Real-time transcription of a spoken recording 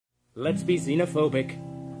Let's be xenophobic,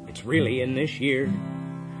 it's really in this year.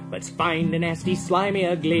 Let's find a nasty, slimy,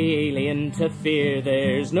 ugly alien to fear.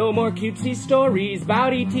 There's no more cutesy stories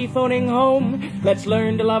about E.T. phoning home. Let's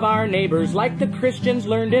learn to love our neighbors like the Christians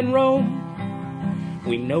learned in Rome.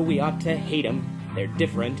 We know we ought to hate them, they're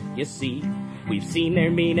different, you see. We've seen they're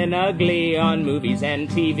mean and ugly on movies and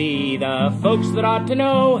TV. The folks that ought to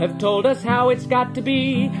know have told us how it's got to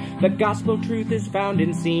be. The gospel truth is found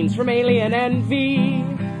in scenes from Alien and V.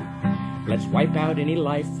 Let's wipe out any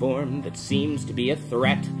life form that seems to be a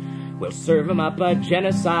threat. We'll serve them up a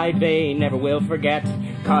genocide they never will forget.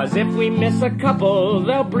 'Cause if we miss a couple,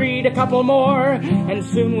 they'll breed a couple more. And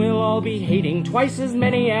soon we'll all be hating twice as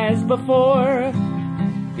many as before.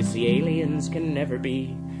 You see, aliens can never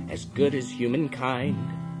be as good as humankind.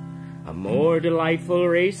 A more delightful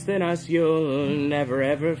race than us you'll never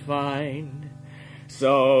ever find.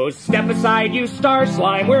 So step aside, you star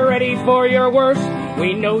slime, we're ready for your worst.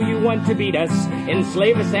 We know you want to beat us,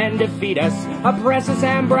 enslave us and defeat us, oppress us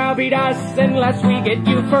and browbeat us unless we get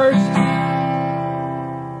you first.